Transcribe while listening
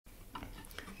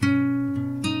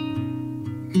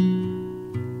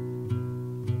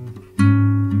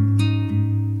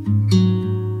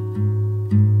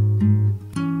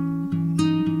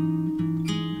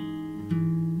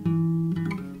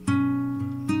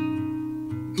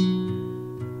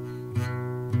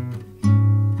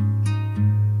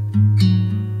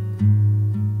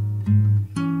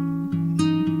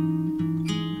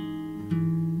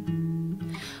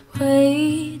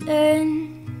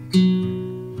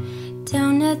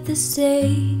at the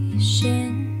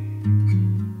station,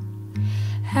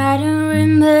 hadn't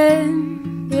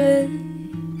remembered.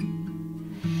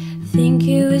 Think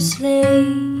it was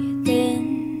late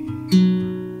then.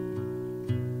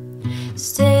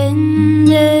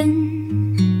 Standing,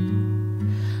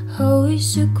 always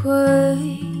so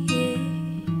quiet.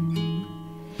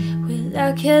 We're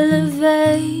like elevators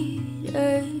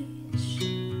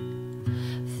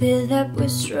filled up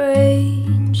with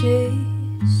strangers.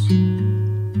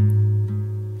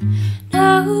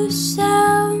 No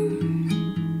sound,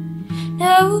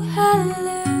 no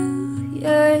hallelujahs.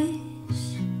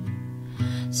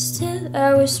 Still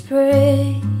I was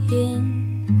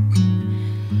praying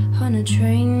on a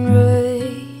train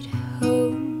ride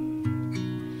home.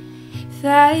 If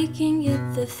I can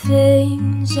get the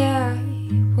things I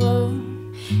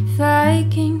want, if I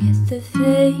can get the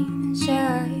things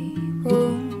I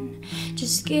want,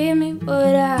 just give me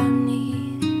what I need.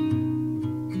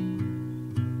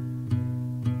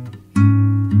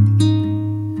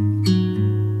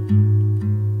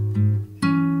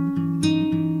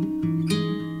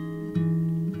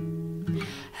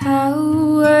 How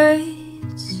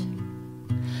words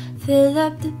fill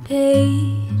up the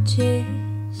pages,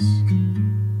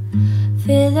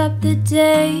 fill up the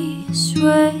days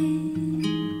when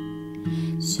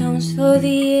songs for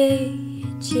the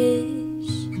ages.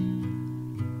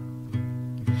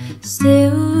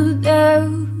 Still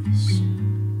those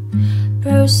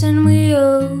person we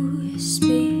always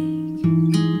speak,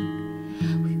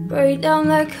 we break down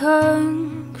like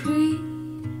concrete,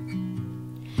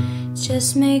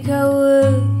 just make our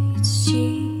words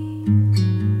cheap.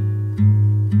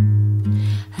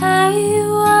 I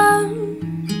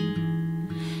want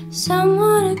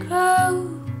someone to grow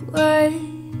with,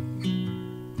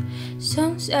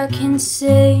 songs I can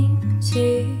sing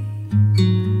to,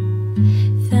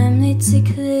 family to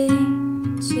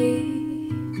cling to.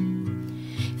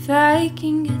 If I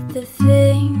can get the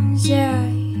things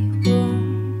I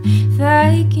want, if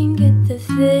I can get the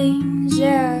things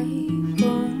I